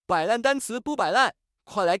摆烂单词不摆烂，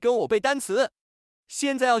快来跟我背单词。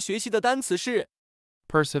现在要学习的单词是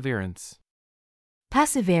perseverance.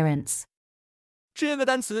 Perseverance. 这个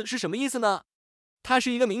单词是什么意思呢？它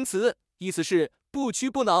是一个名词，意思是不屈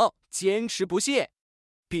不挠，坚持不懈，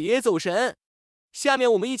别走神。下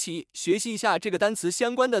面我们一起学习一下这个单词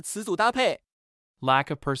相关的词组搭配。 Lack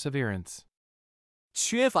of perseverance.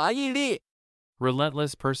 缺乏毅力，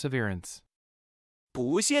 Relentless perseverance.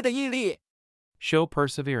 不懈的毅力， Show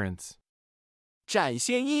perseverance. 展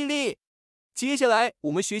现毅力。接下来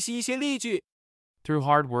我们学习一些例句。 Through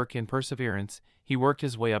hard work and perseverance, he worked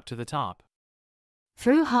his way up to the top.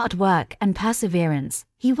 Through hard work and perseverance,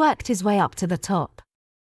 he worked his way up to the top.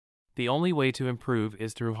 The only way to improve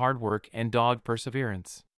is through hard work and dogged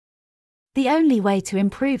perseverance. The only way to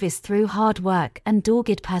improve is through hard work and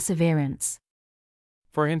dogged perseverance.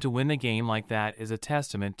 For him to win the game like that is a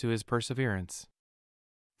testament to his perseverance.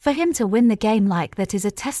 For him to win the game like that is a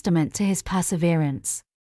testament to his perseverance.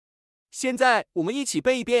 现在我们一起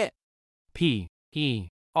背一遍。 P E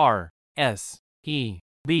R S E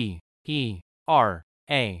V E R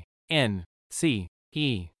A N C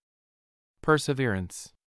E. Perseverance.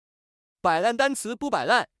 摆烂单词不摆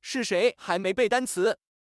烂，是谁还没背单词？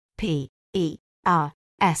 P E R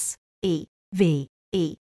S E V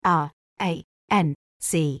E R A N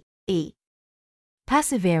C E.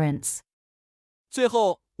 Perseverance. 最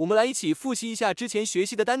后，我们来一起复习一下之前学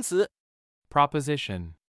习的单词。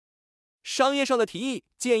 Proposition. 商业上的提议、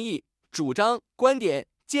建议、主张、观点、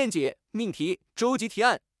见解、命题、周集提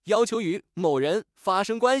案，要求与某人发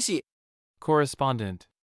生关系。 Correspondent.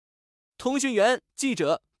 通讯员、记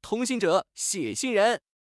者、通信者、写信人。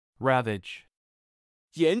 Ravage.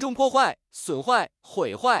 严重破坏、损坏、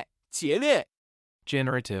毁坏、劫掠。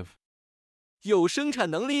 Generative. 有生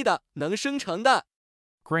产能力的、能生成的。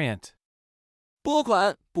 Grant. 拨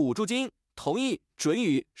款、补助金、同意、准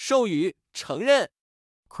予、授予、承认。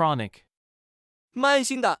 Chronic. 慢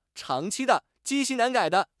性的、长期的、记性难改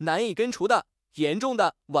的、难以根除的、严重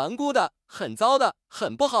的、顽固的、很糟的、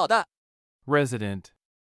很不好的。 Resident.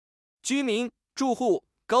 居民、住户、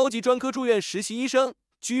高级专科住院实习医生、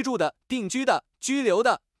居住的、定居的、居留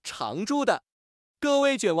的、常住的。各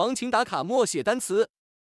位卷王请打卡默写单词。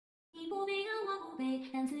你不背让我不背，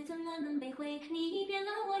单词怎么能背会？你一遍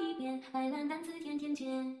了我一遍，摆烂单词天天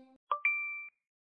见。